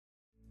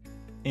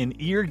An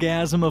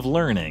eargasm of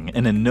learning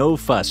in a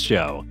no-fuss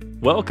show.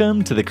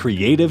 Welcome to the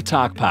Creative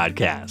Talk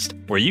Podcast,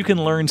 where you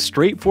can learn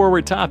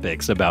straightforward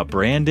topics about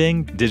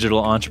branding,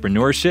 digital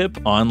entrepreneurship,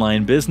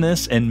 online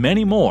business, and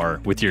many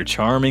more with your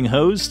charming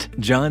host,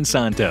 John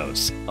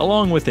Santos,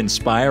 along with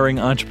inspiring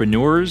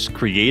entrepreneurs,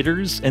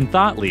 creators, and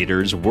thought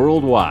leaders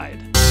worldwide.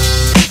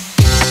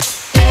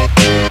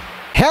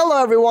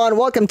 Hello everyone,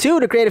 welcome to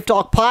the Creative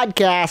Talk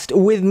Podcast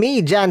with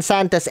me, John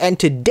Santos, and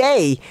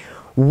today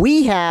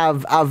we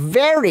have a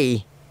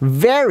very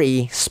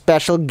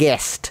special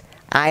guest.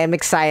 I am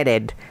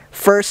excited.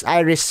 First,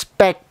 I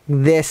respect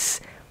this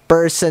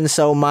person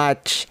so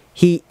much.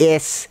 He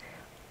is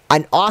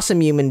an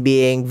awesome human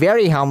being,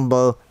 very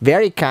humble,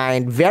 very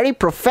kind, very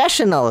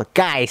professional.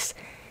 Guys,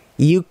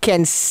 you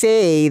can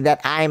say that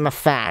I'm a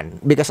fan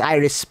because I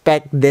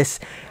respect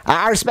this.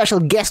 Our special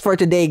guest for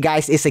today,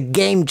 guys, is a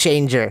game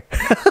changer.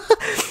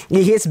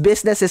 His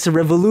business is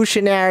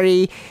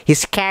revolutionary.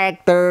 His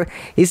character,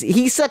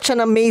 he's such an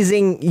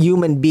amazing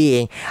human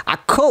being. A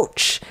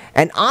coach,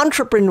 an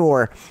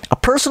entrepreneur, a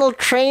personal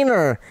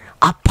trainer,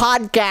 a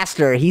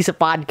podcaster. He's a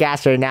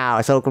podcaster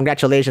now, so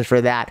congratulations for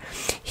that.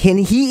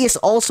 And he is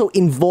also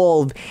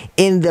involved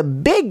in the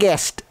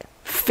biggest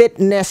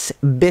fitness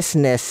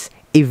business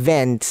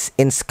events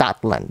in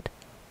Scotland.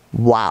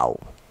 Wow.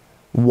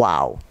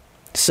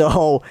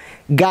 So,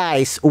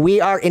 guys,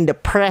 we are in the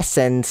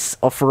presence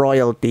of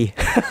royalty.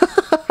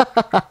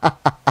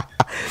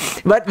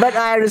 But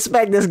I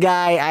respect this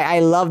guy. I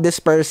love this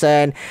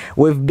person.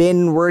 We've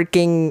been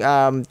working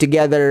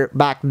together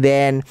back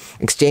then,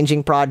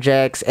 exchanging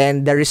projects,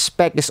 and the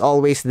respect is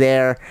always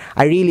there.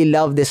 I really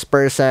love this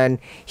person.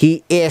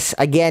 He is,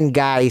 again,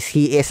 guys,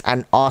 he is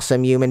an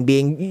awesome human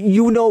being.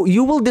 You know,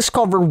 you will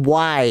discover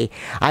why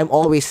I'm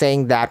always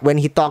saying that when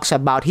he talks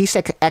about his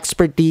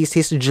expertise,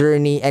 his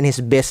journey, and his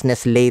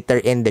business later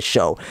in the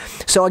show.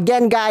 So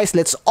again, guys,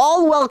 let's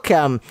all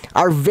welcome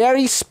our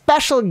very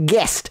special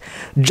guest,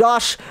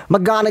 Josh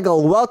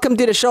McGonigal. Welcome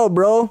to the show,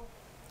 bro.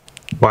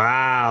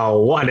 Wow,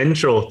 what an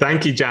intro.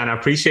 Thank you, Jan. I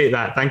appreciate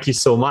that. Thank you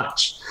so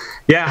much.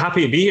 Yeah,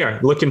 happy to be here.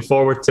 Looking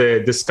forward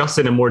to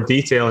discussing in more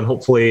detail and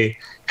hopefully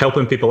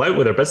helping people out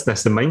with their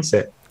business and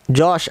mindset.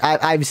 Josh,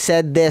 I've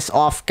said this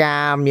off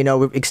cam, you know,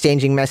 we're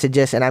exchanging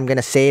messages, and I'm going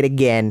to say it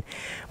again.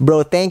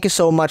 Bro, thank you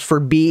so much for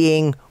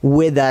being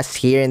with us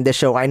here in the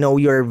show. I know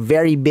you're a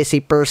very busy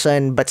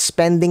person, but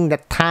spending the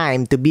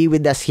time to be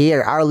with us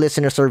here, our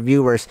listeners or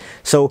viewers.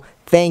 So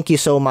thank you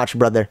so much,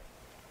 brother.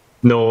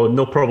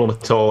 No problem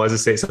at all. As I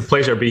say, it's a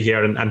pleasure to be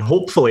here, and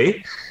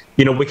hopefully,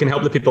 you know, we can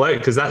help the people out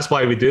because that's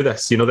why we do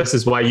this. You know, this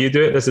is why you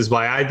do it. This is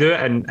why I do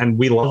it. And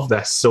we love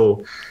this.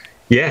 So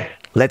yeah.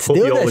 Let's Hope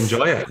do you this. all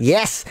enjoy it.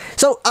 Yes.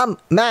 So,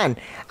 man,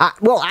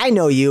 well, I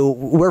know you.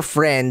 We're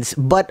friends,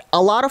 but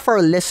a lot of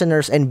our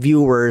listeners and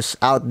viewers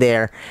out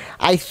there,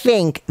 I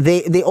think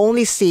they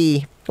only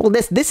see. Well,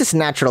 this is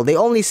natural. They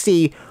only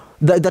see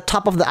the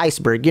top of the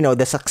iceberg. You know,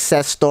 the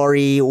success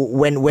story.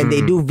 When they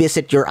do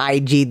visit your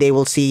IG, they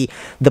will see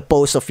the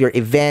posts of your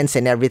events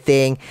and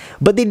everything,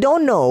 but they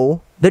don't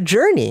know the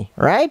journey,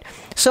 right?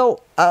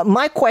 So,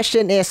 my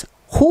question is,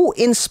 who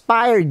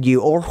inspired you,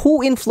 or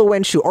who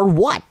influenced you, or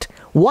what?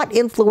 What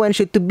influenced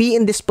you to be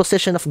in this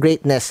position of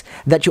greatness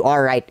that you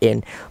are right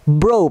in?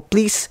 Bro,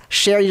 please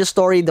share your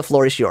story. The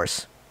floor is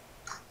yours.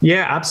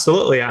 Yeah,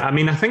 absolutely. I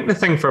mean, I think the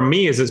thing for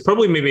me is it's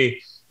probably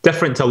maybe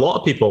different to a lot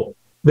of people.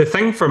 The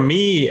thing for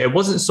me, it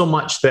wasn't so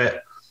much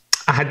that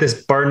I had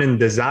this burning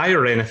desire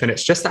or anything.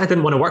 It's just that I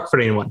didn't want to work for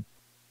anyone.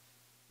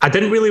 I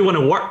didn't really want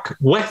to work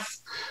with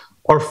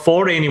or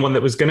for anyone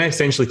that was going to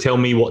essentially tell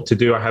me what to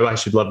do or how I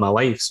should live my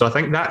life. So I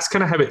think that's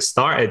kind of how it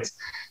started.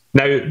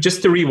 Now,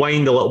 just to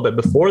rewind a little bit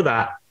before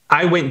that,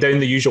 I went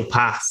down the usual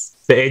path,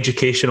 the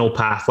educational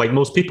path, like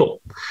most people,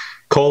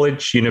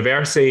 college,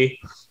 university.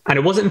 And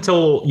it wasn't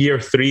until year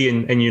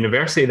 3 in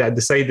university that I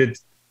decided,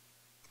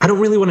 I don't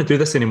really want to do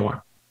this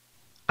anymore.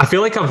 I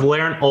feel like I've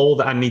learned all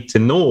that I need to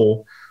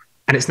know,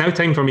 and it's now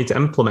time for me to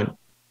implement.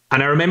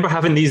 And I remember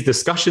having these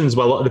discussions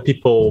with a lot of the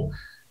people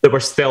that were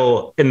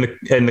still in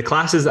the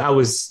classes that I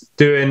was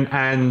doing,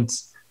 and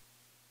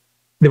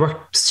they were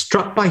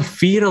struck by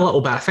fear a little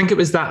bit. I think it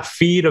was that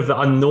fear of the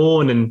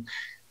unknown. And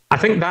I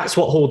think that's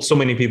what holds so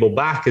many people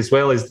back as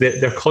well, is that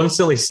they're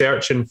constantly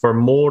searching for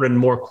more and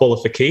more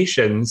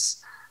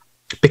qualifications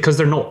because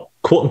they're not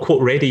quote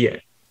unquote ready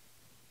yet.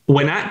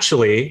 When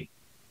actually,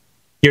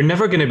 you're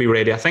never going to be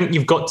ready. I think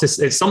you've got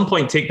to, at some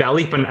point, take that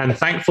leap. And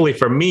thankfully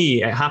for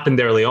me, it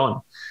happened early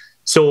on.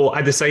 So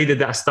I decided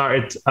that I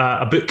started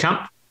a boot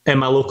camp in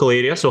my local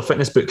area, so a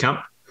fitness boot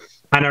camp.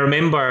 And I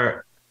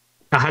remember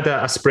I had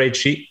a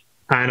spreadsheet,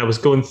 and I was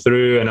going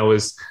through and I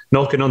was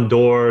knocking on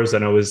doors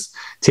and I was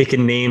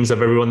taking names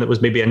of everyone that was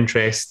maybe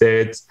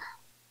interested.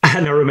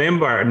 And I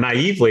remember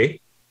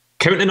naively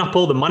counting up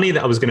all the money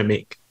that I was going to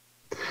make.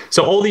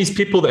 So all these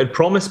people that had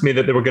promised me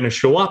that they were going to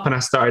show up, and I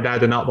started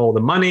adding up all the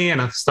money, and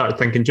I started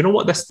thinking, do you know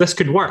what, this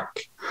could work.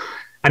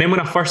 And then when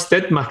I first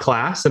did my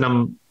class, and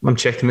I'm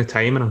checking the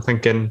time, and I'm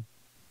thinking,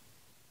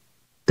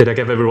 did I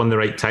give everyone the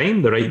right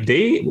time, the right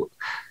day?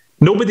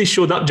 Nobody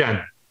showed up,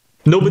 Jan.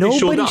 Nobody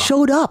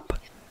showed up.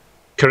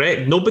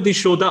 Correct. Nobody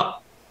showed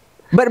up.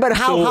 But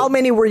how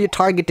many were you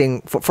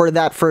targeting for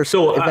that first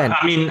event?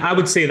 I mean, I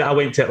would say that I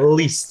went to at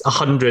least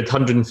 100,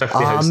 150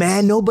 houses. Oh,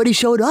 man, nobody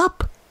showed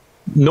up.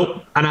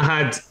 Nope. And I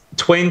had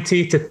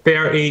 20 to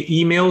 30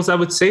 emails, I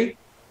would say,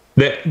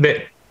 that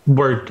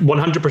were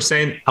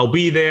 100%, I'll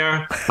be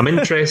there, I'm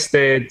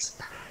interested,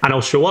 and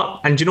I'll show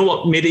up. And do you know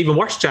what made it even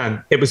worse,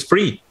 Jan? It was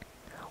free.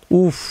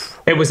 Oof.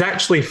 It was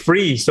actually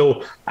free.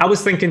 So I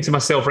was thinking to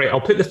myself, right,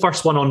 I'll put the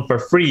first one on for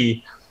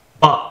free,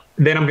 but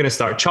then I'm going to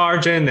start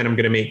charging, then I'm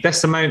going to make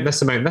this amount,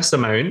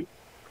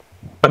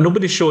 but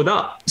nobody showed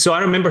up. So I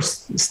remember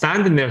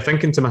standing there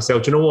thinking to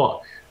myself, do you know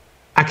what?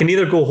 I can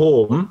either go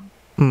home,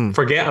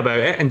 forget about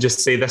it, and just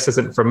say this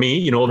isn't for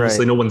me,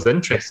 obviously no one's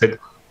interested,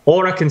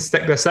 or I can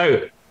stick this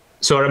out.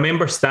 So I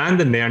remember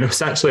standing there, and it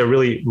was actually a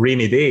really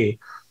rainy day,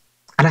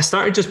 and I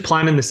started just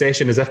planning the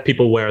session as if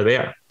people were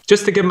there,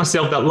 just to give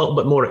myself that little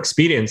bit more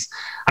experience.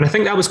 And I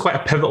think that was quite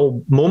a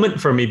pivotal moment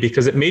for me,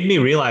 because it made me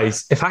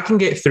realize, if I can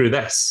get through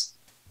this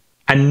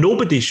and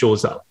nobody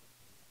shows up,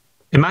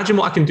 imagine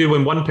what I can do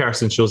when one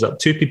person shows up,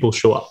 two people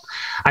show up.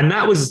 And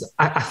that was,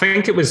 I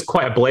think it was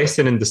quite a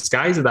blessing in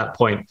disguise at that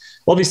point.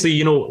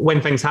 Obviously,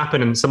 when things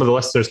happen, and some of the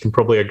listeners can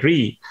probably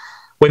agree,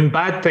 when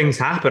bad things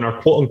happen,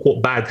 or quote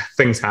unquote bad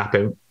things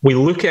happen, we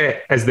look at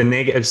it as the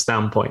negative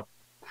standpoint.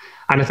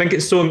 And I think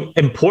it's so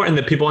important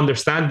that people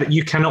understand that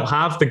you cannot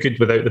have the good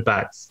without the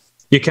bad.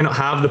 You cannot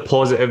have the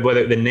positive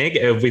without the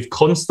negative. We've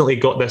constantly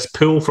got this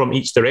pull from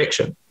each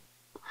direction.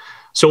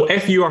 So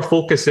if you are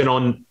focusing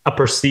on a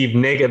perceived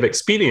negative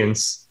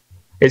experience,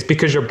 it's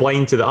because you're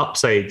blind to the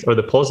upside or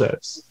the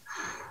positives.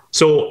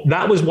 So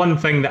that was one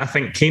thing that I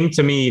think came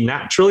to me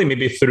naturally,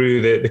 maybe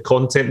through the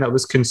content that I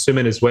was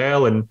consuming as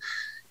well. And,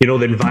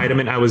 the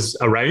environment I was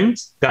around,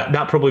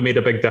 that probably made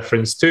a big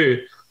difference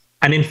too.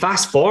 And then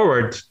fast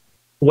forward,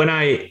 when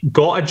I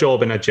got a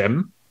job in a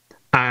gym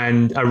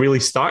and I really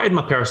started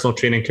my personal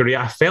training career,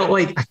 I felt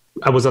like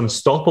I was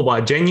unstoppable.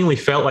 I genuinely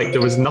felt like there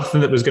was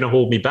nothing that was going to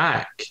hold me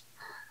back.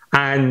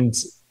 And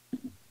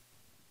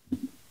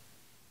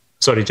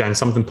sorry, Jan,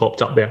 something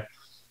popped up there.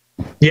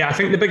 Yeah, I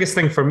think the biggest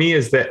thing for me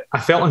is that I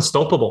felt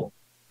unstoppable.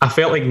 I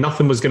felt like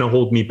nothing was going to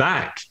hold me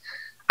back.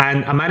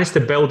 And I managed to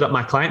build up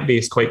my client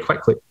base quite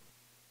quickly.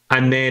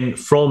 And then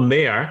from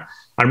there,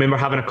 I remember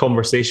having a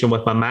conversation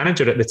with my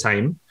manager at the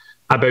time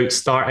about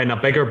starting a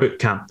bigger boot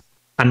camp.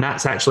 And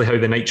that's actually how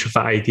the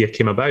Nitrify idea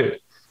came about.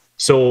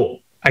 So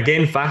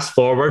again, fast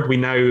forward, we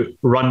now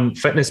run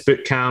fitness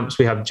boot camps,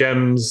 we have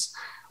gyms,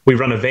 we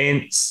run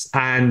events,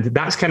 and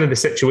that's kind of the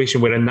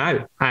situation we're in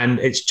now. And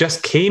it's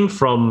just came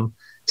from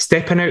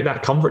stepping out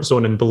that comfort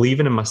zone and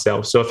believing in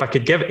myself. So if I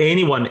could give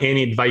anyone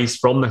any advice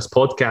from this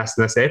podcast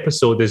and this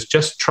episode, is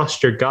just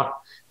trust your gut,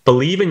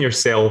 believe in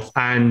yourself,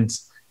 and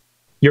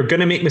you're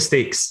going to make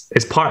mistakes.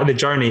 It's part of the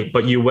journey,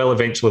 but you will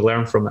eventually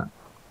learn from it.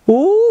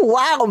 Ooh,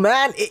 wow,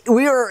 man.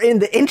 We were in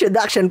the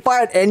introduction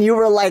part and you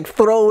were like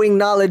throwing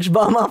knowledge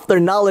bomb after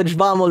knowledge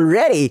bomb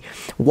already.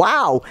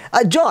 Wow.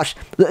 Josh,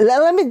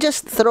 let me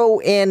just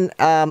throw in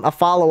a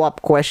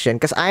follow-up question,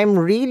 because I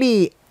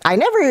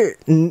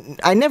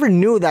never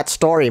knew that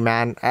story,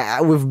 man.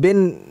 We've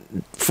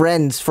been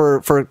friends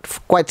for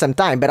quite some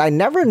time, but I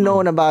never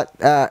known about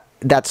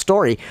that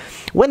story.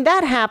 When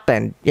that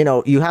happened,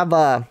 you have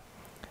a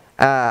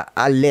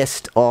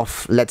list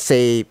of, let's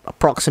say,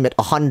 approximate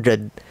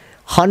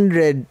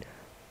 100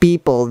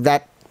 people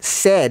that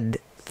said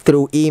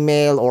through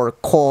email or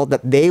call that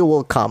they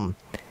will come,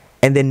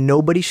 and then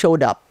nobody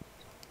showed up.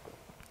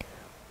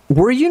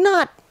 Were you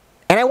not,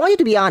 and I want you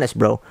to be honest,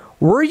 bro,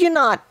 were you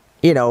not,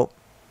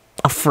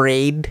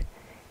 afraid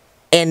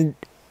and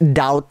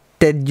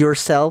doubted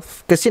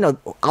yourself? Because,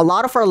 a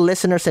lot of our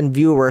listeners and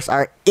viewers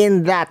are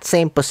in that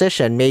same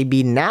position,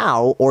 maybe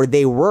now, or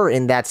they were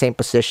in that same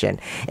position.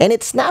 And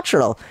it's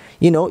natural.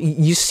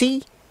 You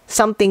see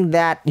something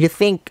that you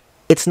think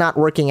it's not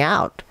working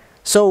out.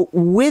 So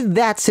with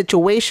that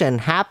situation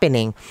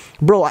happening,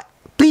 bro,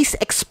 please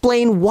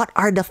explain what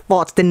are the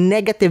thoughts, the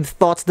negative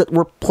thoughts that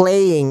were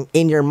playing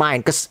in your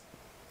mind, because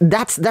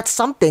that's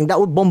something that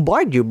would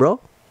bombard you, bro.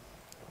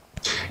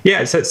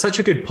 Yeah, it's such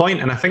a good point.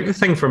 And I think the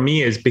thing for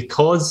me is,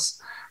 because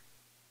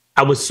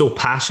I was so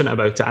passionate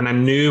about it and I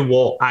knew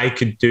what I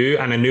could do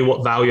and I knew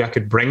what value I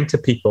could bring to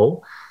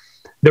people,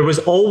 there was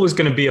always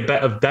going to be a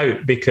bit of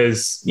doubt,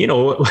 because,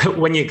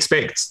 when you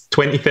expect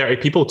 20, 30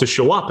 people to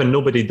show up and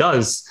nobody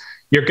does,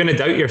 you're going to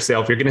doubt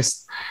yourself.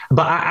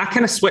 But I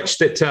kind of switched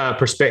it to a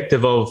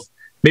perspective of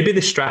maybe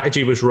the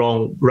strategy was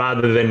wrong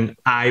rather than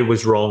I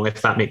was wrong,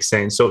 if that makes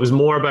sense. So it was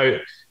more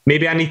about,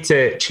 maybe I need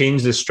to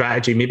change the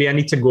strategy. Maybe I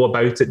need to go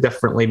about it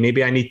differently.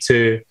 Maybe I need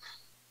to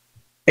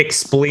do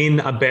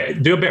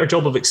a better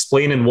job of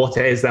explaining what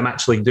it is that I'm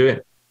actually doing.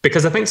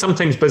 Because I think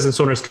sometimes business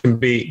owners can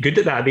be good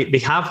at that. They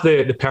have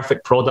the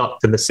perfect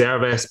product and the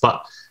service,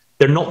 but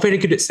they're not very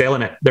good at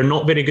selling it. They're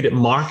not very good at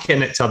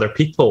marketing it to other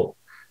people.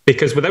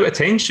 Because without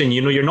attention,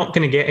 you're not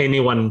going to get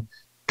anyone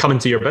coming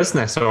to your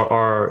business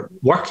or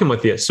working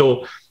with you.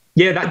 So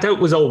yeah, that doubt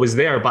was always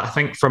there. But I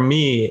think for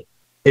me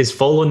is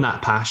following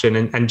that passion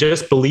and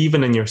just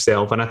believing in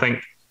yourself. And I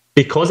think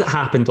because it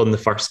happened on the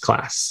first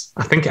class,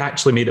 I think it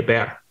actually made it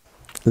better.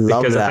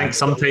 Love because that. I think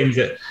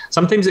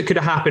sometimes it could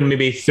have happened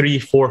maybe 3,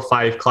 4,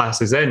 5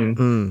 classes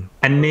in,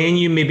 and then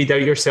you maybe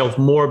doubt yourself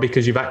more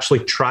because you've actually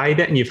tried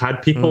it and you've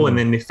had people and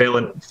then they've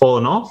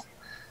fallen off.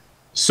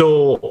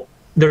 So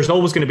there's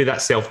always going to be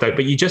that self-doubt,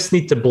 but you just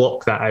need to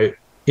block that out.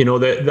 You know,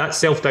 that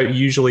self-doubt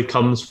usually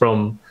comes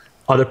from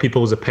other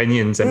people's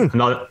opinions and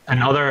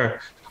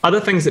other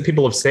things that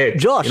people have said.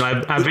 Josh, you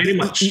know, I very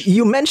much.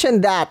 You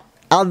mentioned that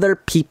other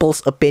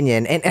people's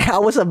opinion, and I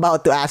was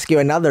about to ask you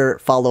another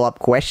follow-up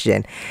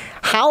question.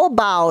 How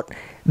about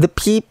the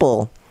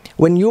people,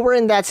 when you were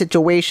in that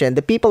situation,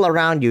 the people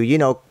around you, you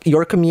know,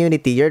 your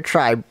community, your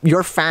tribe,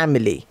 your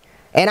family,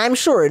 and I'm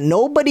sure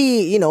nobody,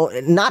 you know,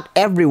 not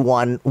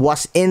everyone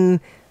was in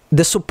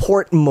the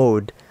support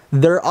mode.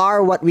 There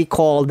are what we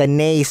call the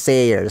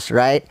naysayers,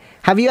 right?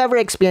 Have you ever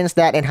experienced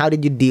that, and how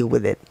did you deal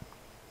with it?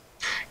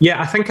 Yeah,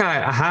 I think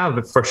I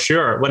have, for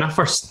sure. When I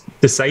first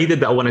decided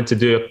that I wanted to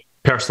do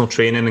personal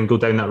training and go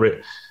down that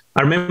route,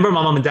 I remember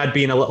my mum and dad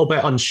being a little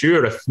bit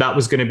unsure if that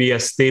was going to be a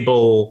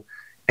stable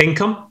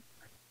income.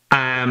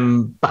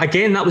 But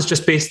again, that was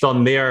just based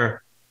on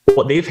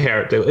what they've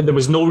heard. There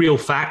was no real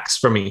facts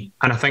for me.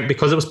 And I think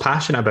because I was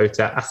passionate about it,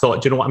 I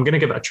thought, you know what, I'm going to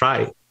give it a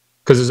try,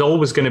 because there's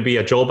always going to be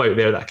a job out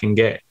there that I can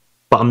get,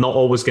 but I'm not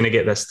always going to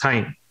get this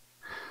time.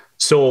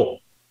 So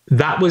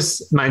that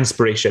was my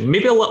inspiration.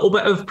 Maybe a little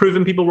bit of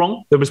proving people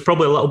wrong. There was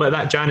probably a little bit of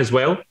that, Jan, as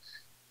well.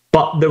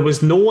 But there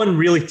was no one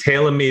really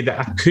telling me that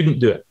I couldn't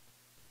do it.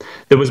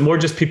 There was more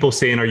just people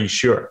saying, are you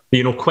sure?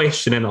 You know,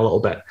 questioning a little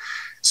bit.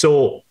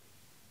 So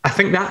I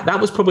think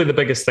that was probably the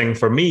biggest thing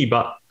for me.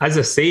 But as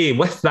I say,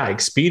 with that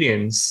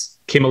experience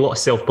came a lot of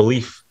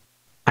self-belief.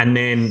 And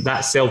then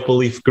that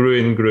self-belief grew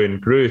and grew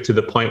and grew to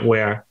the point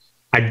where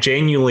I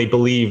genuinely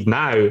believe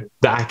now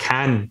that I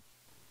can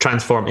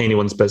transform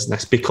anyone's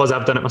business because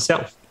I've done it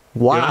myself.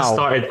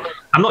 Wow. You know,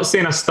 I'm not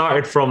saying I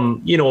started from,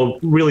 you know,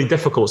 really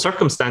difficult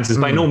circumstances,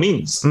 by no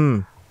means.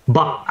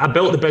 But I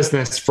built the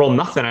business from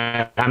nothing.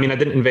 I mean, I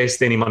didn't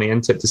invest any money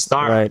into it to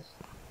start. Right.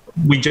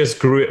 We just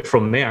grew it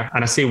from there.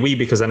 And I say we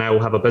because I now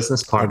have a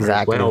business partner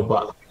as well.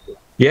 But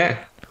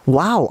yeah.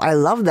 Wow, I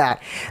love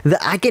that.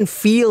 I can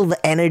feel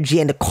the energy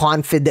and the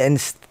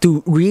confidence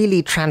to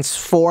really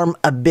transform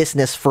a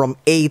business from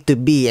A to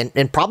B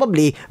and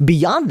probably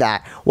beyond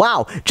that.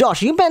 Wow.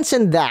 Josh, you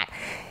mentioned that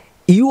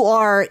you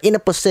are in a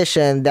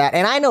position that,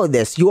 and I know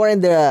this, you are in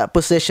the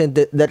position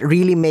that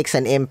really makes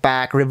an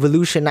impact,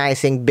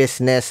 revolutionizing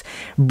business,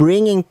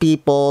 bringing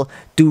people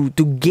to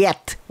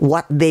get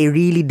what they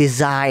really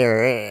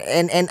desire.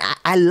 And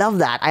I love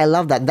that. I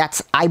love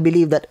that. I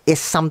believe that is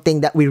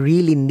something that we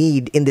really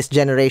need in this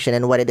generation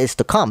and what it is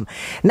to come.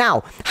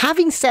 Now,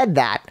 having said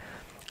that,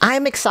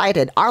 I'm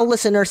excited. Our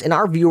listeners and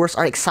our viewers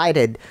are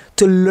excited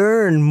to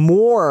learn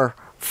more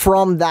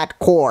from that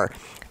core.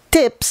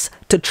 Tips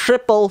to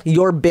triple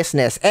your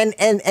business, and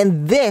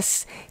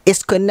this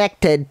is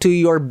connected to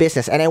your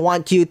business, and I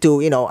want you to,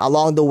 you know,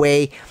 along the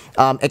way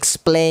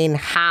explain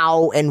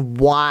how and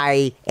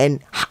why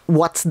and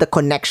what's the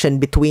connection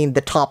between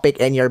the topic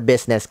and your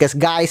business, because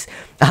guys,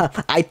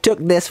 I took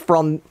this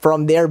from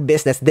their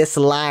business, this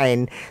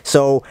line,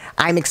 so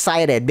I'm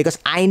excited because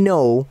I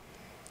know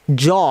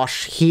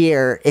Josh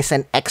here is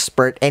an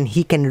expert and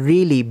he can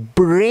really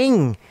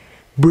bring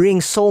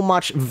so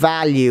much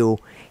value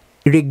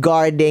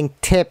regarding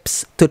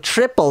tips to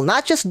triple,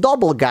 not just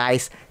double,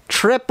 guys,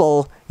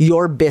 triple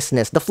your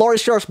business. The floor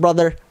is yours,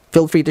 brother.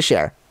 Feel free to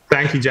share.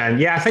 Thank you, Jan.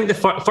 Yeah, I think the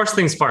first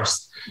things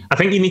first, I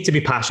think you need to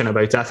be passionate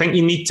about it. I think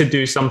you need to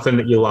do something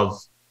that you love,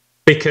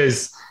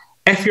 because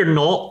if you're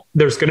not,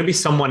 there's going to be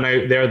someone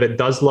out there that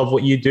does love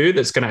what you do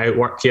that's going to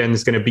outwork you and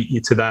is going to beat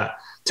you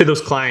to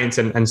those clients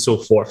and so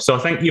forth. So I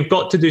think you've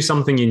got to do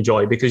something you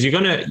enjoy, because if you're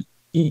going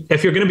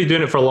to be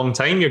doing it for a long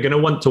time, you're going to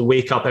want to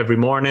wake up every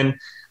morning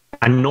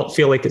and not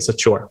feel like it's a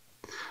chore.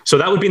 So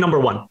that would be number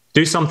one.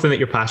 Do something that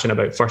you're passionate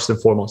about first and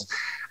foremost.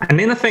 And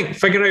then I think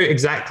figure out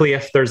exactly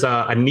if there's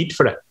a need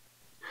for it.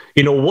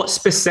 You know, what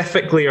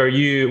specifically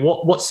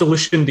what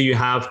solution do you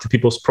have to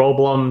people's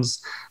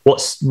problems?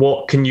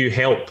 What can you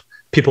help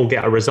people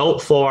get a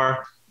result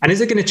for? And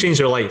is it going to change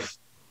their life?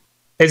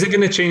 Is it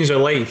going to change their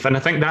life? And I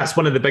think that's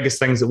one of the biggest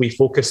things that we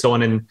focus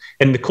on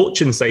in the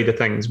coaching side of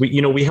things.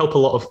 We help a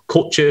lot of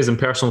coaches and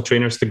personal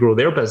trainers to grow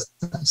their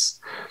business.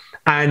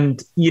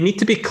 And you need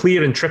to be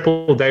clear and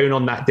triple down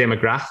on that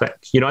demographic.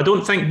 You know, I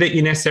don't think that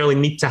you necessarily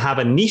need to have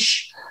a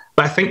niche,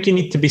 but I think you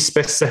need to be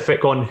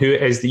specific on who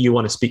it is that you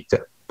want to speak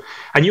to.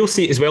 And you'll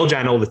see it as well,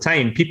 Jan, all the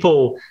time.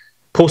 People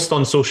post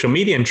on social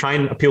media and try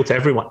and appeal to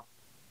everyone,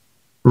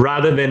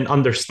 rather than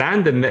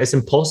understanding that it's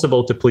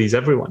impossible to please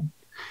everyone.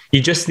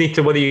 You just need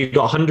to, whether you've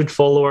got 100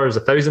 followers,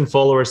 1,000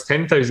 followers,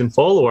 10,000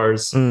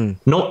 followers,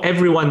 not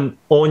everyone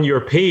on your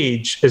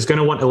page is going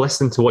to want to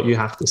listen to what you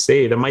have to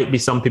say. There might be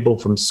some people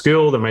from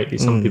school, there might be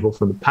some people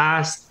from the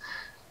past,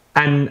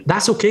 and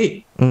that's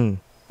okay.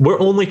 We're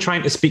only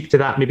trying to speak to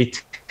that maybe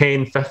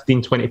 10,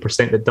 15,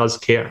 20% that does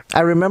care.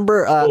 I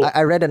remember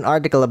I read an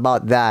article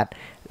about that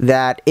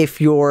if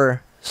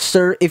you're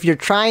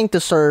trying to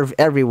serve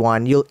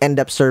everyone, you'll end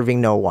up serving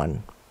no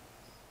one.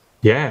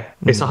 Yeah,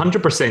 it's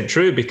 100%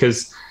 true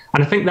because,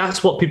 and I think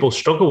that's what people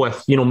struggle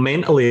with,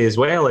 mentally as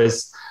well,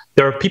 is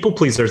there are people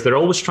pleasers. They're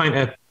always trying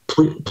to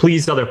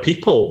please other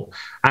people.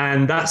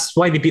 And that's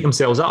why they beat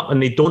themselves up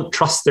and they don't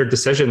trust their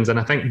decisions. And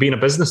I think being a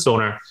business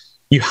owner,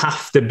 you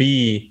have to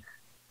be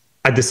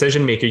a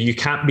decision maker. You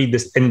can't be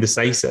this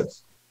indecisive.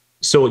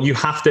 So you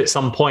have to, at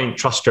some point,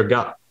 trust your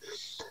gut.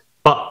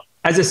 But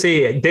as I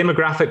say,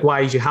 demographic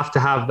wise, you have to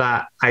have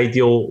that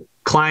ideal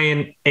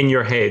client in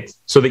your head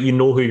so that you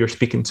know who you're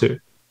speaking to.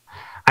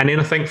 And then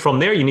I think from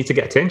there, you need to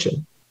get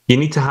attention. You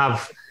need to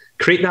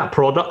create that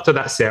product or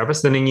that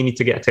service, and then you need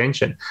to get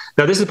attention.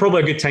 Now, this is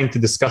probably a good time to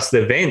discuss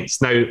the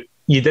events. Now,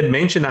 you did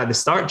mention that at the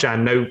start,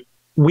 Jan. Now,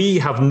 we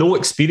have no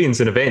experience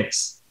in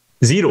events,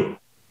 zero.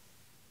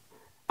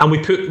 And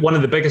we put one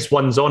of the biggest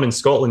ones on in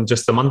Scotland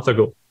just a month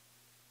ago.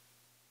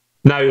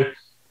 Now,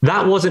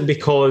 that wasn't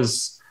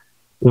because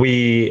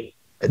we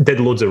did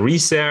loads of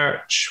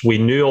research, we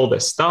knew all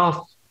this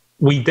stuff.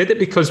 We did it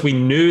because we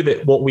knew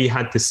that what we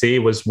had to say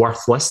was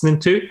worth listening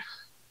to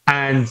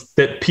and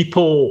that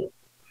people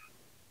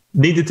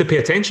needed to pay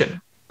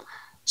attention.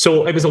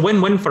 So it was a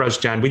win-win for us,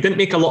 Jan. We didn't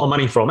make a lot of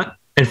money from it.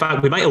 In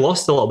fact, we might have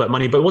lost a little bit of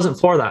money, but it wasn't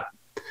for that.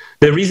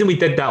 The reason we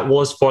did that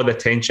was for the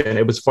attention.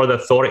 It was for the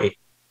authority.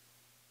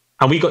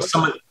 And we got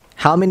someone...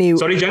 How many?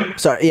 Sorry, Jen?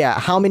 Sorry, yeah.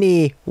 How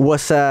many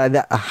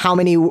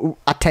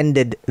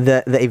attended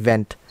the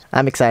event?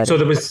 I'm excited. So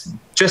there was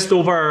just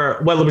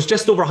over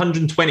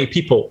 120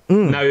 people.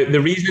 Now, the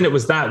reason it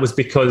was that was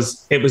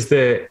because it was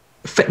the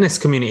fitness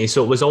community.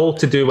 So it was all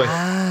to do with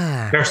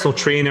personal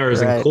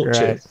trainers and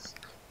coaches.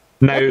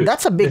 Right. Now,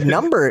 that's a big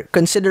number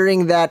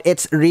considering that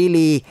it's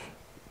really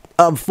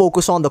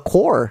focused on the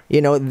core,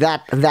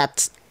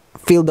 that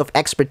field of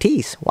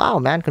expertise. Wow,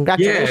 man.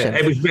 Congratulations. Yeah,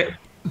 it was.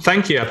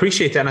 Thank you. I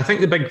appreciate it. And I think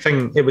the big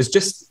thing, it was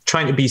just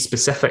trying to be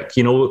specific.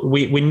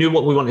 We knew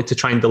what we wanted to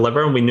try and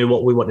deliver and we knew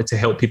what we wanted to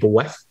help people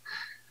with.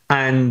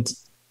 And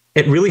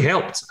it really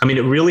helped. I mean,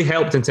 it really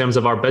helped in terms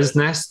of our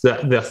business,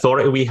 the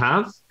authority we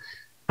have.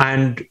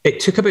 And it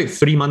took about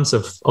 3 months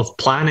of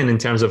planning in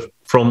terms of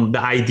from the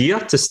idea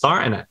to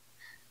starting it.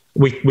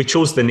 We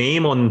chose the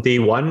name on day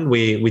one.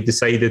 We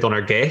decided on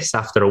our guests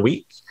after a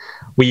week.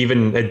 We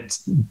even had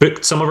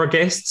booked some of our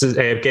guest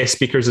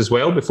speakers as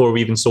well before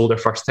we even sold our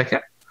first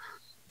ticket.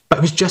 But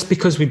it was just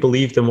because we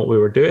believed in what we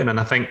were doing. And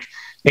I think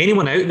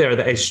anyone out there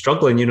that is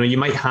struggling, you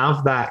might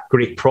have that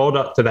great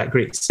product or that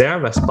great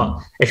service, but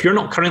if you're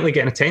not currently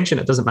getting attention,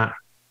 it doesn't matter.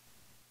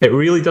 It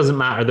really doesn't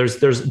matter.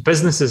 There's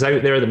businesses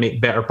out there that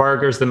make better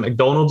burgers than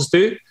McDonald's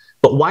do,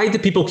 but why do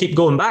people keep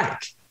going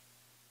back?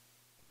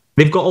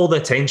 They've got all the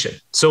attention.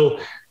 So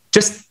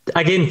just,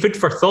 again, food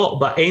for thought,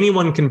 but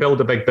anyone can build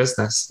a big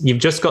business. You've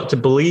just got to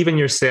believe in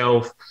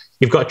yourself.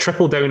 You've got to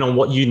triple down on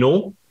what you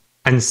know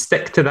and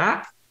stick to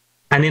that.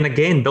 And then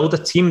again, build a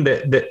team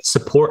that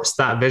supports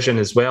that vision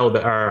as well,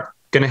 that are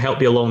going to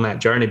help you along that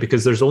journey,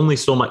 because there's only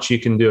so much you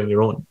can do on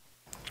your own.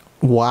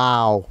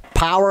 Wow.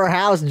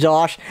 Powerhouse,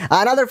 Josh.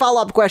 Another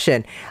follow-up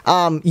question.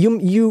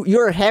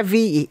 You're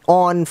heavy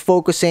on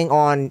focusing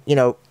on,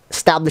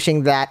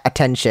 establishing that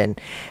attention,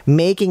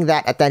 making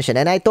that attention.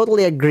 And I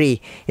totally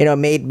agree,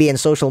 may it be in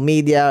social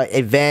media,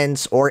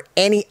 events, or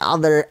any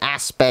other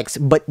aspects,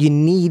 but you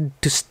need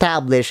to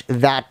establish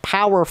that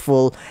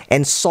powerful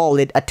and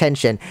solid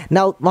attention.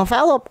 Now, my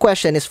follow-up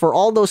question is for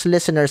all those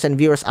listeners and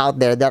viewers out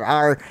there that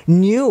are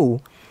new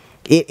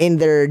in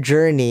their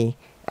journey,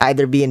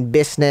 either be in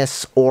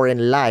business or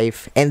in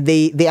life, and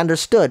they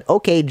understood,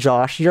 okay,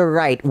 Josh, you're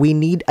right, we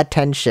need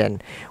attention.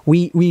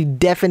 We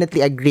definitely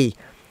agree.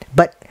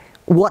 But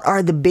what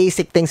are the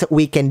basic things that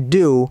we can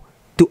do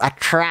to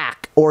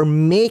attract or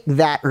make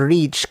that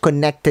reach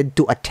connected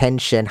to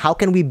attention? How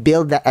can we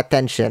build that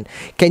attention?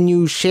 Can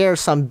you share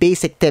some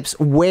basic tips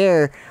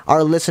where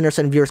our listeners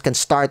and viewers can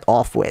start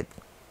off with?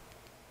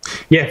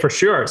 Yeah, for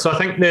sure. So I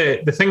think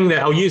the thing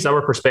that I'll use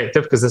our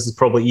perspective, because this is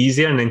probably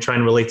easier, and then try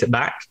and relate it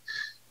back.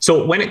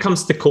 So when it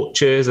comes to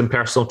coaches and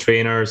personal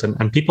trainers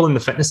and people in the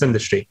fitness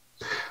industry,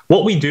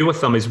 what we do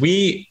with them is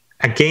we,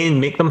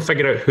 again, make them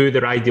figure out who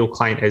their ideal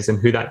client is and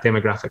who that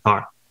demographic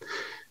are.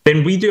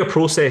 Then we do a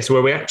process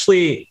where we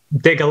actually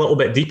dig a little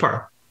bit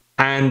deeper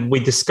and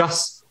we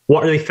discuss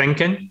what are they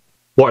thinking,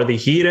 what are they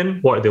hearing,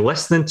 what are they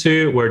listening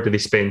to, where do they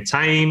spend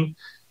time,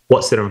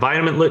 what's their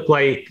environment look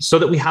like, so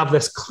that we have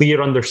this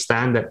clear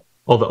understanding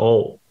of it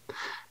all.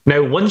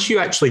 Now, once you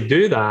actually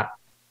do that,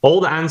 all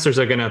the answers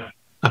are going to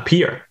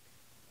appear,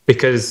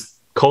 because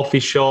coffee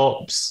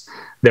shops,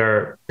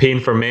 they're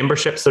paying for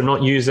memberships they're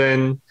not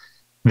using.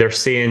 They're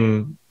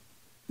saying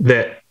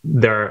that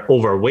they're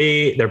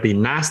overweight, they're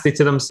being nasty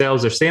to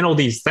themselves, they're saying all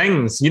these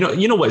things. You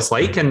know what it's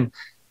like.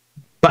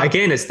 But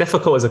again, it's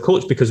difficult as a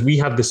coach because we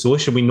have the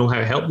solution. We know how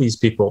to help these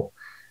people.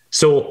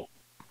 So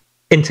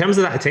in terms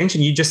of that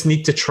attention, you just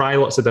need to try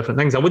lots of different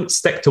things. I wouldn't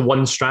stick to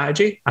one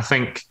strategy. I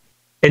think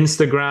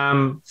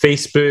Instagram,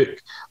 Facebook,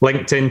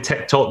 LinkedIn,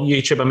 TikTok,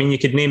 YouTube, I mean, you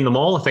could name them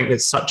all. I think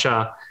it's such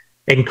a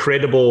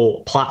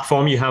incredible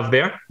platform you have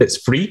there that's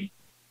free.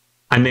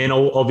 And then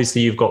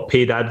obviously you've got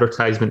paid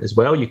advertisement as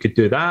well. You could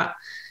do that.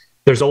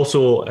 There's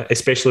also,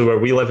 especially where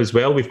we live as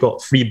well, we've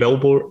got free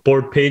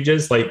billboard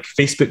pages, like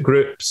Facebook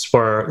groups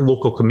for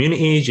local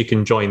communities. You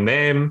can join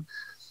them.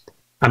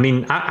 I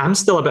mean, I'm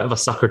still a bit of a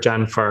sucker,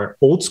 Jan, for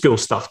old school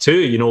stuff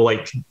too,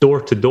 like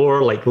door to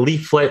door, like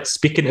leaflets,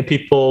 speaking to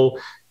people,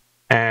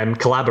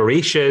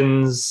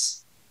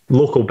 collaborations,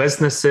 local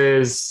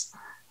businesses,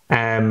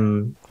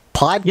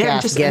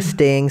 podcast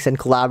guestings and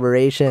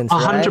collaborations.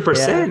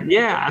 100%.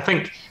 Yeah. I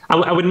think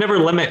I would never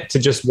limit to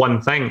just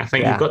one thing. I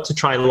think you've got to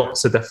try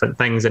lots of different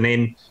things. And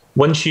then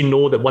once you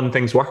know that one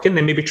thing's working,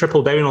 then maybe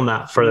triple down on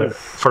that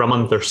for a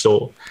month or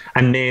so.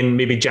 And then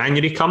maybe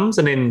January comes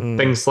and then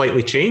things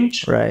slightly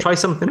change. Right. Try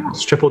something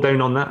else, triple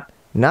down on that.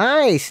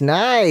 Nice.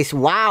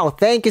 Wow.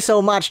 Thank you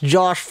so much,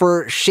 Josh,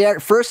 for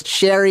first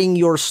sharing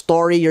your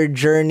story, your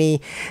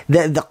journey,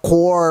 the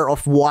core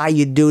of why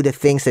you do the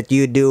things that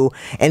you do,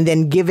 and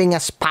then giving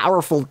us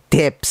powerful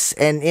tips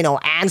and,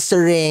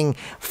 answering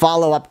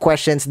follow-up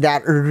questions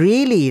that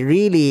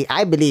really,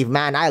 I believe,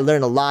 man, I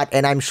learned a lot,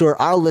 and I'm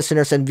sure our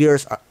listeners and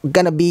viewers are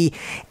going to be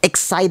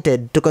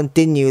excited to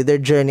continue their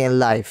journey in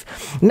life.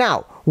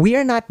 Now, we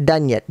are not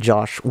done yet,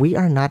 Josh. We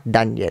are not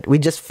done yet. We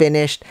just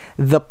finished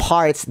the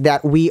parts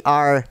that we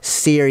are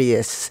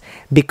serious,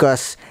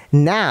 because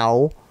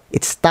now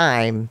it's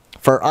time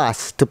for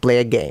us to play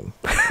a game.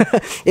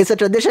 It's a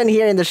tradition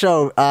here in the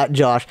show,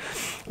 Josh.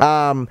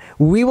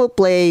 We will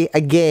play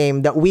a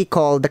game that we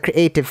call the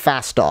Creative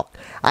Fast Talk.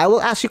 I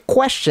will ask you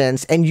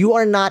questions, and you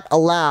are not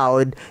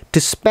allowed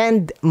to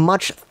spend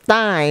much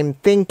time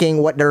thinking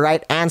what the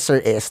right answer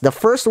is. The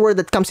first word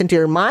that comes into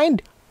your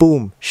mind,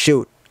 boom,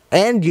 shoot.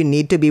 And you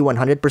need to be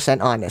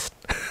 100% honest.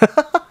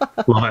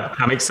 Love it.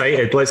 I'm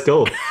excited. Let's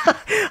go.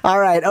 All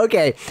right.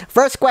 Okay.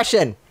 First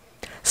question.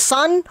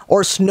 Sun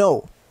or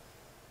snow?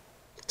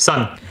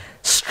 Sun.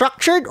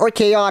 Structured or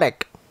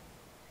chaotic?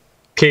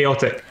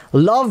 Chaotic.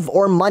 Love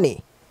or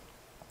money?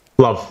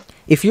 Love.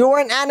 If you were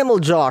an animal,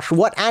 Josh,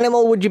 what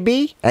animal would you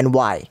be and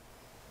why?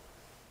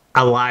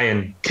 A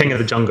lion. King of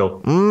the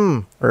jungle.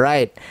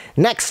 Right.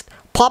 Next.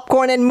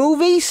 Popcorn and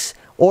movies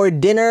or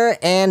dinner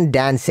and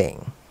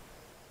dancing?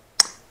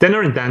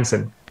 Dinner and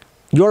dancing.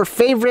 Your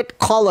favorite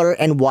color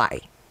and why?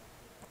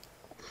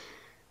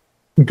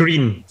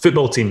 Green.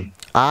 Football team.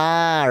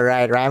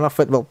 Right. I'm a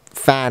football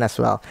fan as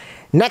well.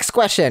 Next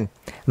question.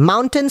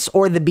 Mountains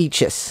or the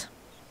beaches?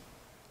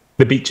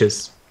 The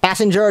beaches.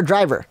 Passenger or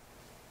driver?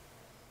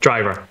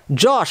 Driver.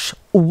 Josh,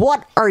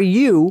 what are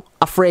you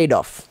afraid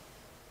of?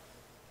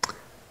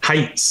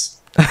 Heights.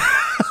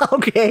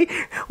 Okay.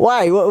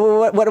 Why?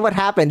 What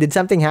happened? Did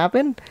something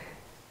happen?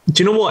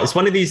 Do you know what? It's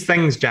one of these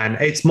things, Jan.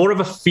 It's more of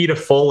a fear of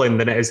falling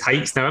than it is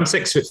heights. Now, I'm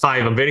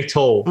 6'5". I'm very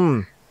tall.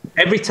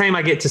 Every time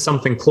I get to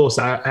something close,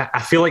 I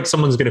feel like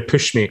someone's going to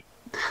push me.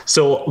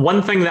 So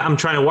one thing that I'm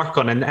trying to work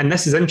on, and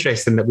this is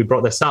interesting that we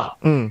brought this up,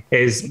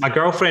 is my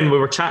girlfriend, we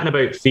were chatting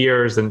about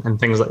fears and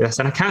things like this,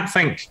 and I can't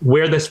think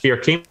where this fear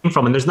came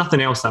from, and there's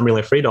nothing else that I'm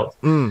really afraid of.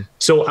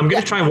 So I'm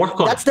going to try and work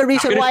on it. That's the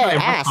reason why I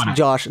asked,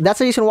 Josh. That's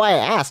the reason why I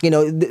asked.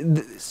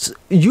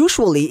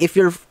 Usually if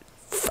you're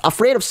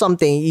afraid of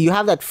something, you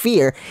have that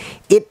fear,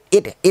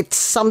 it's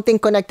something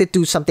connected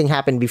to something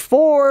happened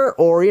before,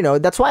 or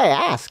that's why I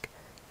ask.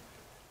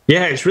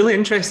 Yeah, it's really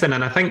interesting,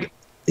 and I think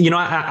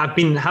I've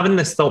been having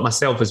this thought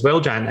myself as well,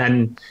 Jan,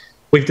 and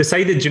we've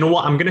decided,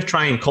 I'm going to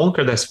try and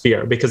conquer this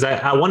fear, because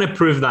I want to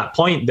prove that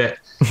point that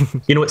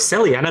it's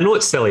silly, and I know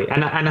it's silly,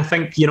 and I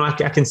think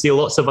I can see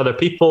lots of other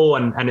people,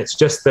 and it's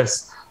just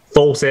this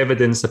false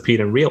evidence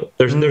appearing real.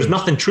 There's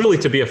nothing truly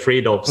to be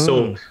afraid of.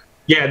 So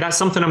yeah, that's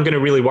something I'm going to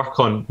really work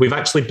on. We've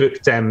actually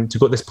booked to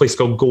go to this place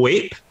called Go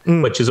Ape,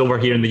 which is over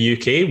here in the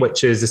UK,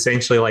 which is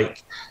essentially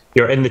like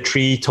you're in the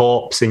tree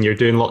tops and you're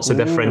doing lots of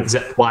different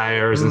zip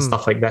wires and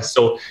stuff like this.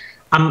 So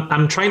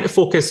I'm trying to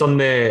focus on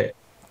the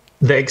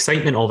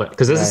excitement of it,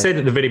 because as I said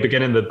at the very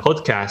beginning of the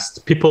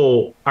podcast,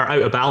 people are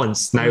out of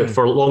balance now.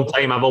 For a long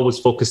time, I've always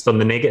focused on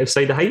the negative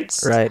side of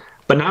heights, right?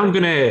 But now I'm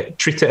going to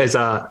treat it as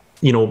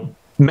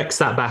mix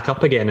that back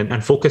up again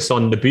and focus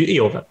on the beauty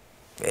of it.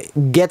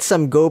 Get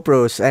some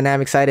GoPros, and I'm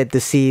excited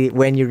to see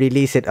when you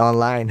release it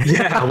online.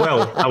 Yeah,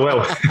 I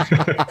will.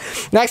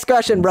 Next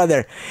question,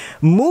 brother.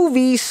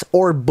 Movies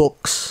or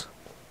books?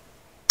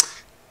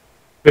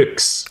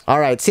 Books.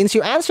 All right. Since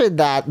you answered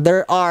that,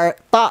 there are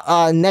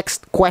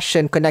next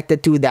question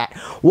connected to that.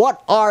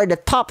 What are the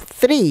top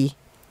 3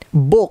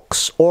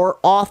 books or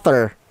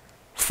author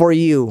for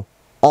you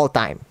all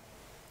time?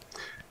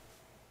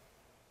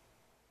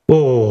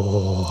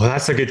 Oh,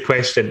 that's a good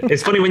question.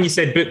 It's funny when you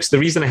said books. The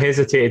reason I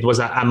hesitated was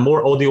I'm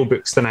more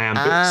audiobooks than I am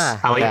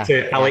books.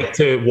 I like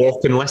to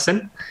walk and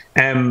listen.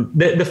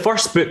 The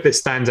first book that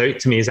stands out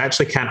to me is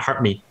actually Can't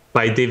Hurt Me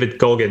by David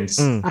Goggins.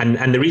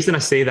 And the reason I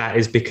say that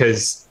is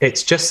because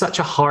it's just such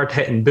a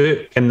hard-hitting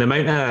book, and the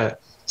amount of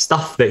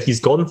stuff that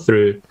he's gone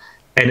through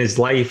in his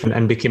life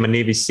and became a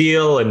Navy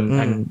SEAL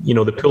and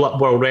the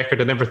pull-up world record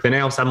and everything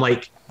else. I'm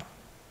like,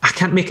 I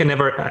can't make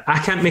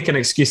an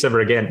excuse ever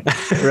again.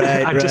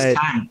 Right, I just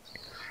can't.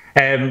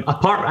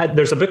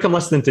 There's a book I'm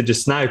listening to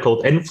just now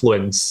called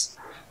Influence.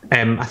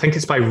 I think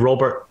it's by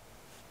Robert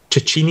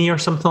Ciccini or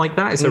something like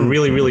that. It's a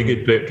really, really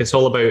good book. It's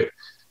all about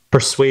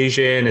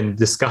persuasion and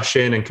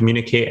discussion and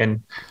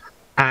communicating.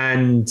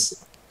 And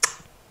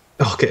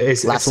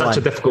it's such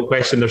a difficult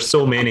question. There's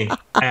so many.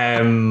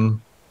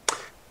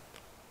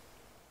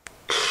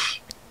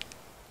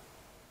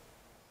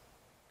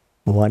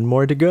 One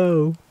more to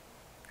go.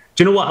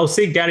 Do you know what? I'll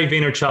say Gary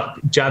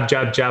Vaynerchuk, jab,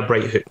 jab, jab,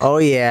 right hook. Oh,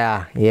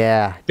 yeah.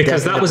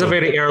 Because that was a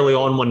very early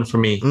on one for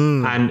me.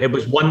 And it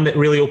was one that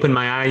really opened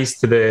my eyes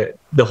to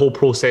the whole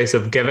process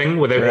of giving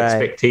without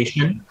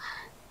expectation,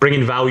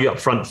 bringing value up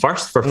front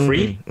first for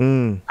free,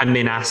 and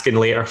then asking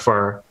later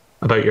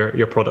about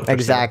your product.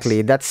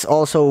 Exactly. That's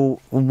also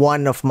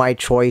one of my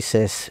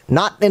choices.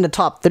 Not in the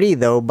top 3,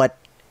 though, but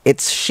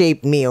it's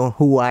shaped me on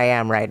who I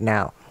am right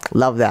now.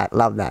 Love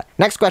that.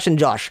 Next question,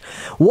 Josh.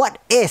 What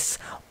is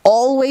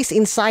always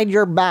inside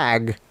your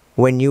bag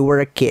when you were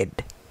a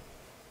kid?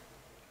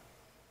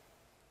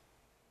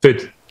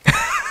 Food.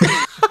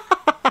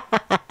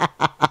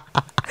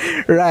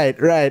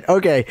 Right.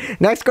 Okay.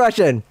 Next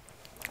question.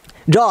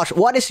 Josh,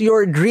 what is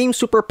your dream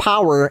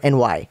superpower and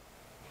why?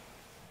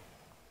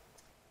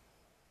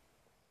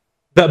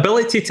 The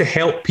ability to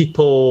help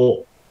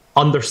people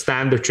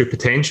understand their true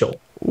potential.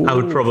 Ooh. I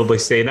would probably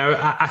say.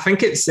 Now, I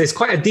think it's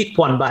quite a deep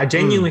one, but I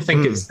genuinely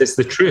think it's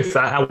the truth.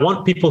 I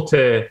want people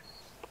to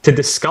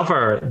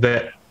discover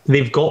that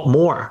they've got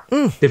more.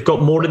 They've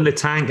got more in the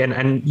tank,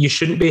 and you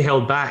shouldn't be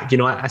held back. You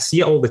know, I see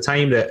it all the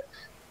time that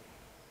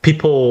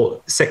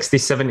people 60s,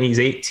 70s,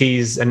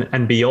 80s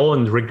and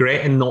beyond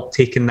regretting not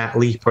taking that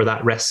leap or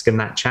that risk and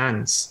that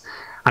chance.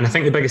 And I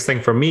think the biggest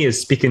thing for me is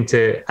speaking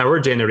to our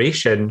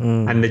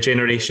generation and the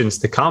generations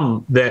to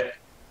come that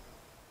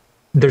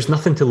there's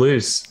nothing to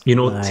lose. You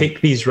know,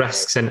 take these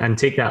risks and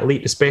take that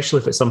leap,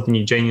 especially if it's something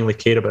you genuinely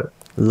care about.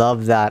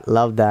 Love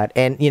that.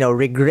 And, you know,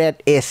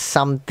 regret is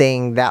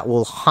something that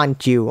will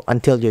haunt you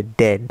until you're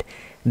dead.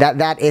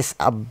 That is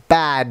a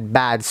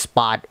bad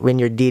spot when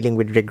you're dealing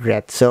with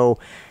regret. So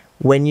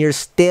when you're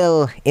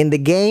still in the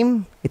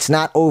game, it's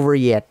not over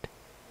yet.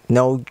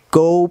 No,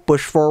 go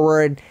push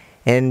forward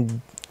and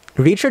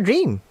reach your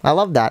dream. I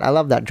love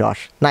that,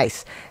 Josh.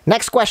 Nice.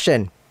 Next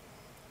question.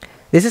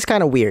 This is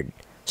kind of weird.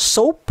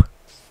 Soap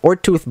or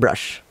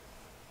toothbrush?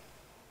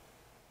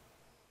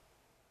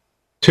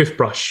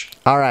 Toothbrush.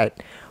 All right.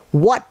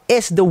 What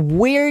is the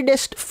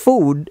weirdest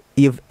food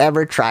you've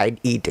ever tried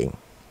eating?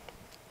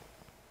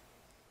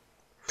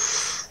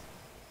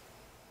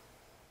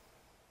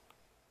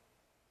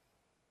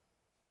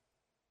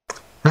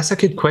 That's a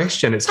good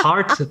question. It's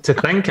hard to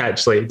think,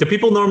 actually. Do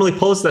people normally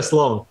pause this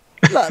long?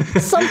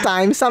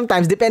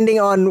 Sometimes, depending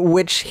on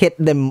which hit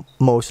them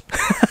most.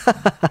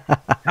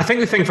 I think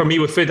the thing for me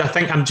with food, I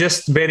think I'm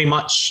just very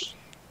much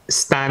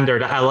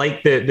standard. I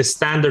like the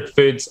standard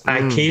foods. I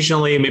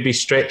occasionally maybe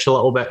stretch a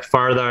little bit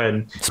further,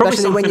 and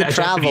especially when you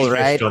travel,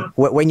 right?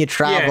 When you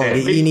travel,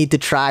 you need to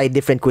try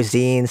different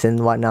cuisines and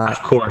whatnot.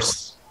 Of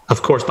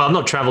course, but I've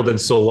not traveled in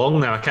so long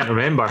now. I can't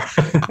remember.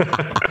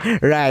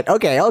 Right.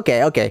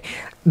 Okay.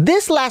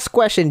 This last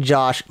question,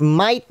 Josh,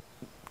 might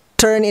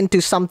turn into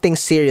something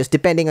serious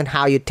depending on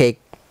how you take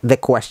the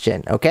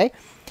question. Okay.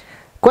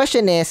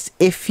 Question is,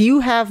 if you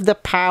have the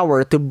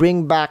power to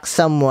bring back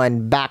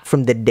someone back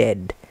from the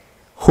dead,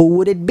 who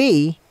would it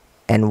be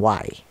and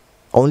why?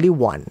 Only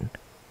one.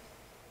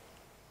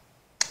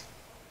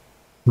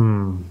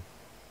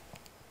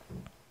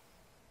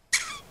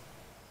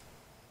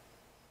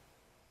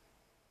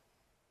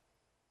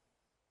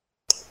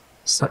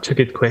 Such a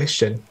good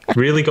question.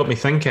 Really got me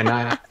thinking.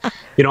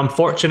 I'm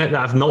fortunate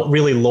that I've not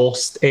really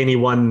lost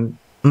anyone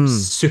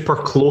super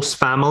close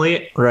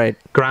family, right?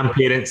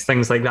 Grandparents,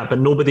 things like that, but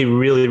nobody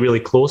really, really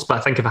close. But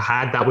I think if I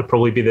had, that would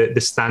probably be the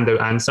standout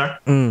answer.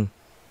 So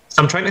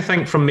I'm trying to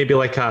think from maybe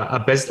like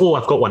a business. Oh,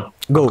 I've got one.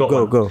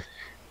 Go.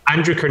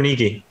 Andrew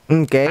Carnegie.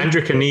 Okay.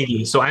 Andrew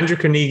Carnegie. So Andrew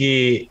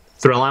Carnegie,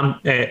 through a lamp,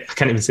 I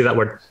can't even say that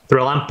word.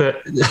 Through a lamp,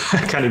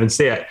 I can't even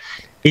say it.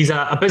 He's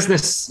a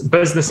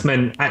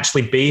businessman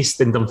actually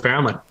based in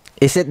Dunfermline.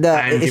 Is it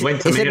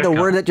the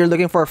word that you're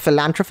looking for,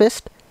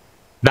 philanthropist?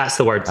 That's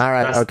the word. All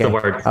right. That's the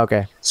word.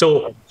 Okay.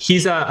 So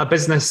he's a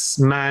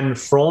businessman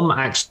from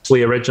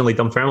actually originally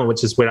Dunfermline,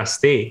 which is where I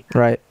stay.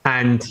 Right.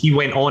 And he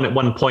went on at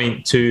one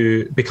point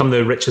to become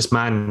the richest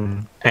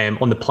man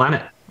on the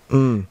planet.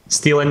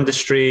 Steel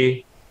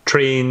industry,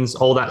 trains,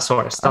 all that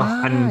sort of stuff.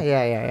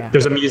 Yeah.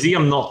 There's a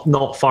museum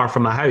not far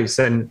from my house,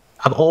 and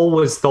I've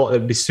always thought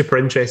it'd be super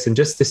interesting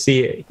just to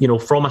see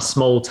it, from a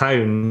small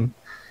town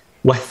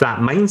with that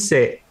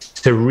mindset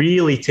to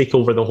really take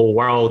over the whole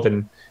world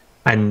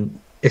and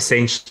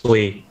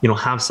essentially,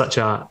 have such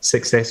a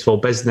successful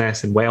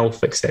business and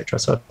wealth, etc.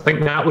 So I think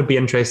that would be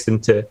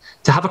interesting to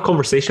have a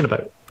conversation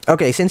about.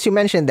 Okay, since you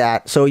mentioned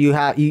that, so you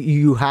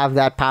have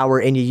that power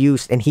and you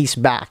used, and he's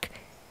back.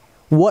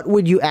 What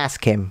would you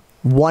ask him?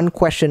 One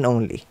question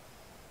only.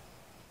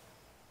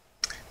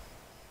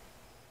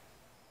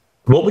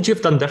 What would you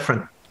have done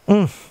different?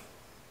 Now,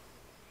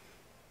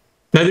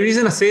 the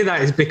reason I say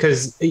that is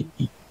because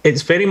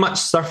it's very much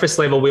surface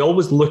level. We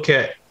always look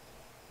at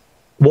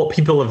what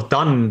people have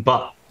done,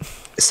 but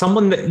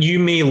someone that you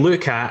may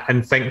look at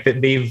and think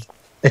that they've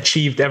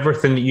achieved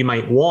everything that you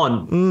might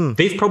want,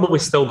 they've probably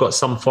still got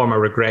some form of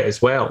regret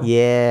as well.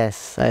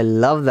 Yes, I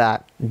love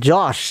that.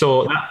 Josh.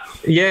 So,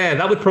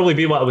 that would probably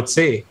be what I would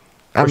say.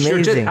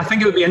 Amazing. Sure. I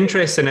think it would be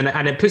interesting,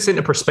 and it puts it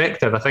into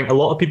perspective. I think a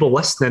lot of people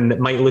listening that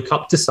might look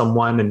up to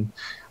someone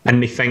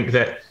and they think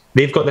that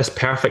they've got this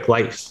perfect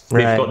life.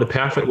 They've got the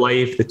perfect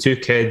life, the 2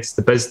 kids,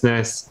 the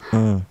business.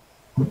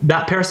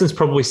 That person's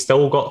probably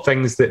still got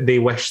things that they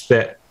wish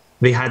that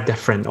they had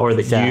different, or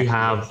that you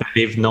have that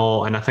they've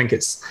not. And I think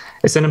it's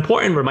an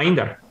important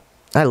reminder.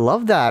 I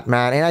love that,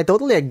 man, and I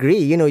totally agree.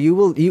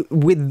 You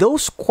with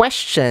those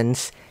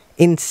questions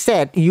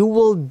instead, you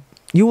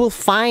will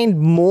find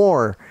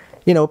more.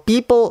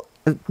 People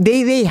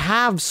they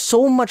have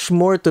so much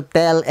more to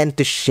tell and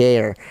to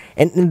share,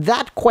 and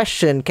that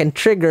question can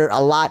trigger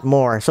a lot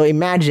more. So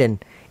imagine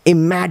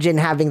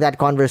having that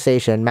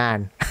conversation,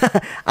 man.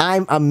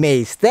 I'm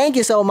amazed. Thank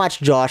you so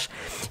much, Josh.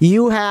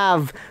 You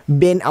have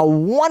been a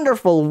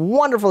wonderful,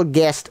 wonderful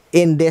guest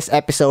in this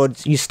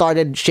episode. You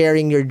started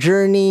sharing your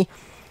journey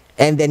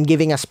and then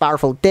giving us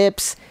powerful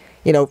tips,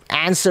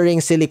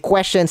 answering silly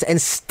questions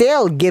and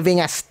still giving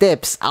us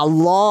tips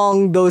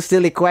along those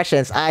silly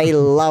questions. I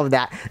love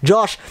that.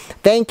 Josh,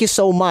 thank you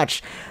so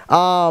much.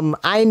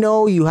 I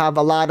know you have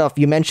a lot of,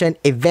 you mentioned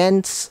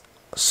events,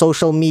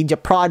 social media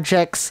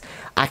projects,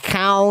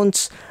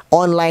 accounts,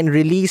 online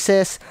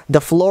releases.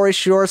 The floor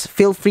is yours.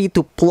 Feel free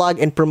to plug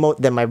and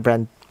promote them, my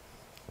friend.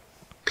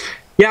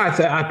 Yeah,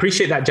 I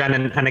appreciate that, Jan.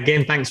 And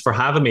again, thanks for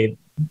having me.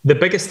 The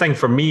biggest thing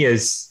for me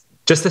is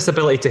just this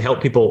ability to help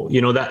people.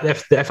 That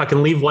if I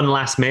can leave one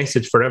last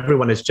message for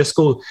everyone, is just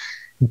go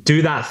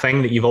do that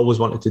thing that you've always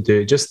wanted to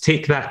do. Just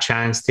take that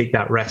chance, take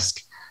that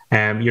risk.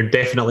 You're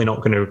definitely not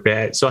going to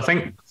regret it. So I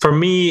think for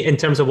me, in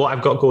terms of what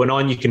I've got going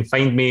on, you can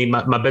find me.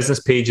 My business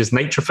page is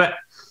NitroFit,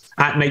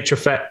 at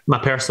NitroFit. My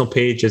personal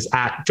page is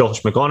at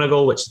Josh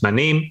McGonigal, which is my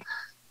name.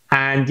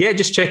 And yeah,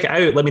 just check it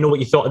out. Let me know what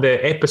you thought of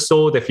the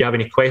episode. If you have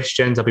any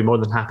questions, I'll be more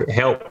than happy to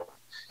help.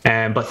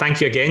 But thank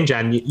you again,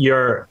 Jan.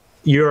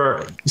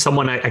 You're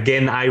someone,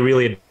 again, I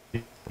really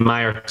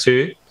admire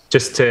too,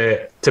 just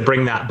to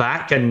bring that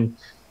back. And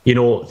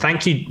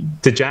thank you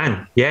to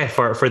Jan,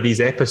 for these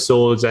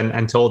episodes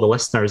and to all the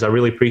listeners. I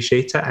really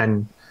appreciate it,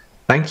 and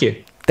thank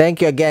you.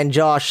 Thank you again,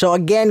 Josh. So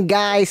again,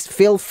 guys,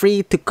 feel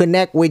free to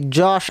connect with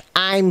Josh.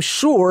 I'm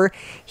sure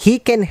he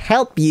can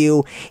help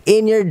you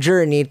in your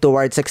journey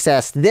towards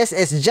success. This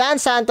is Jan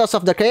Santos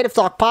of the Creative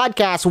Talk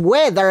Podcast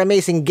with our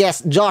amazing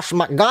guest, Josh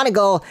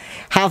McGonigal.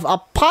 Have a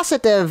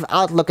positive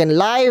outlook in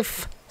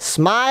life.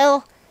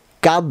 Smile.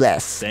 God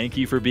bless. Thank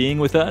you for being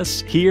with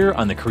us here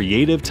on the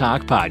Creative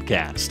Talk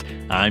Podcast.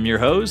 I'm your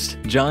host,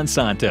 John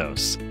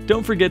Santos.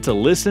 Don't forget to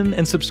listen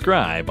and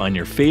subscribe on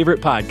your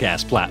favorite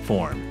podcast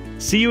platform.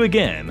 See you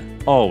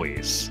again,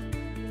 always.